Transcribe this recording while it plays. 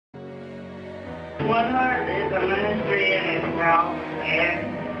One Heart is a ministry in itself,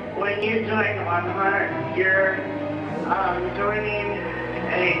 and when you join One Heart, you're joining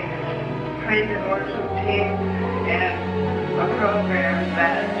a praise and worship team and a program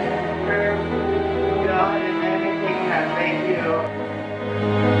that serves God in everything that they do.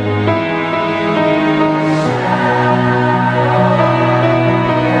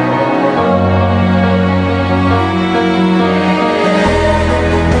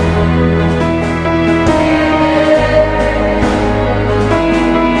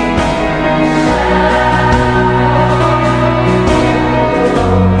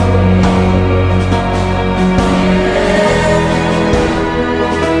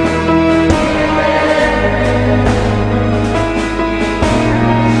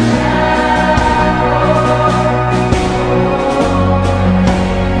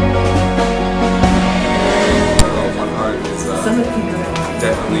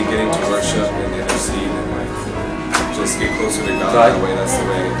 Definitely getting to worship and intercede and like just get closer to God that way. That's the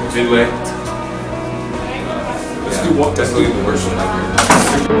way. Midway. Definitely the worship like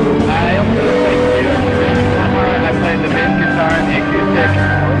I also I play the bass guitar and the acoustic.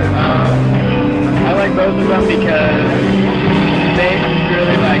 I like both of them because bass is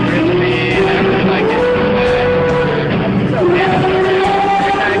really like rhythmy and I really like it. And it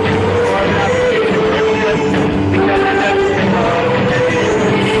kind of gives me more of an opportunity to work with it because it doesn't take a lot of attention.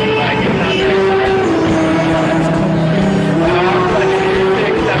 Like it's not very I also like the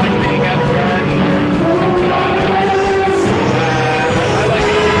acoustic stuff and being up front. I like the acoustic better.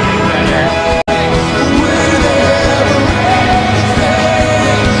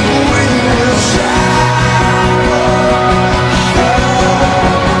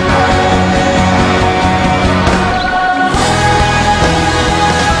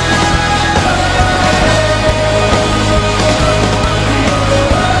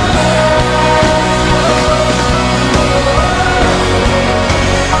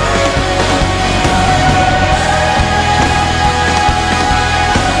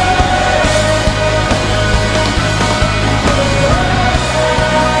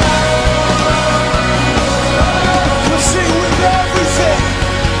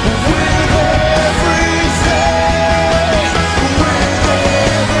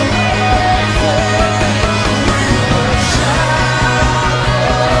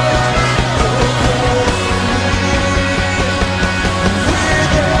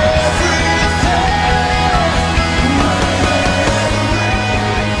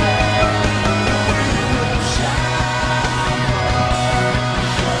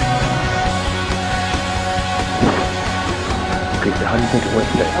 How do you think it went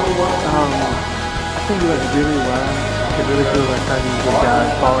today? I think it went really well. I could really feel like presence of God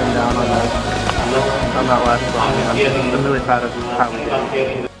falling down on that last song. I'm really proud of how we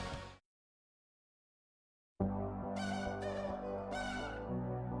did.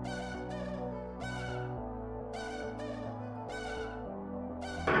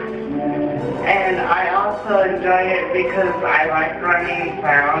 And I also enjoy it because I like running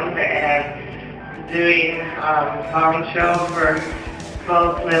sound and doing song show for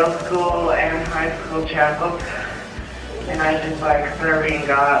both middle school and high school chapels. And I just like serving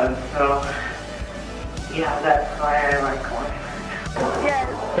God, so yeah, that's why I like going.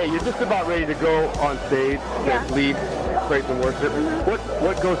 Hey, you're just about ready to go on stage to lead praise and worship.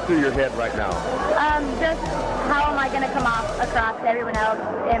 What goes through your head right now? Just how am I going to come off across to everyone else?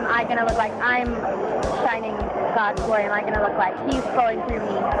 Am I going to look like I'm shining God's glory? Am I going to look like He's flowing through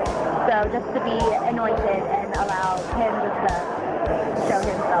me? So just to be anointed and allow Him just to show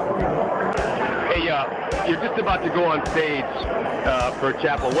Himself through me. Hey, you're just about to go on stage for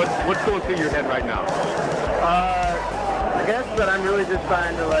chapel. What's going through your head right now? I guess that I'm really just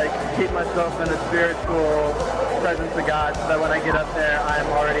trying to like keep myself in a spiritual presence of God so that when I get up there, I'm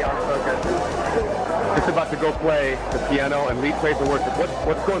already on focus. Just about to go play the piano and lead praise and worship.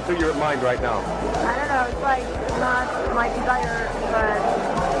 What's going through your mind right now? I don't know. It's like not my desire, but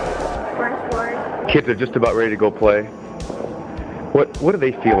first word. Kids are just about ready to go play. What are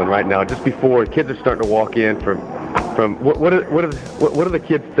they feeling right now? Just before kids are starting to walk in from what are the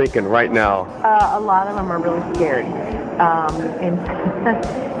kids thinking right now? A lot of them are really scared.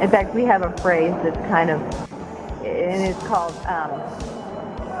 In fact, we have a phrase that's kind of, and it's called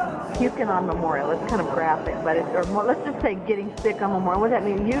puking on Memorial. It's kind of graphic, but let's just say getting sick on Memorial. What does that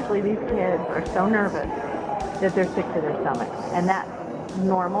mean? Usually these kids are so nervous that they're sick to their stomachs, and that's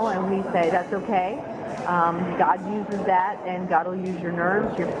normal, and we say that's okay. God uses that, and God will use your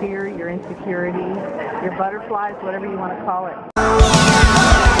nerves, your fear, your insecurity, your butterflies, whatever you want to call it.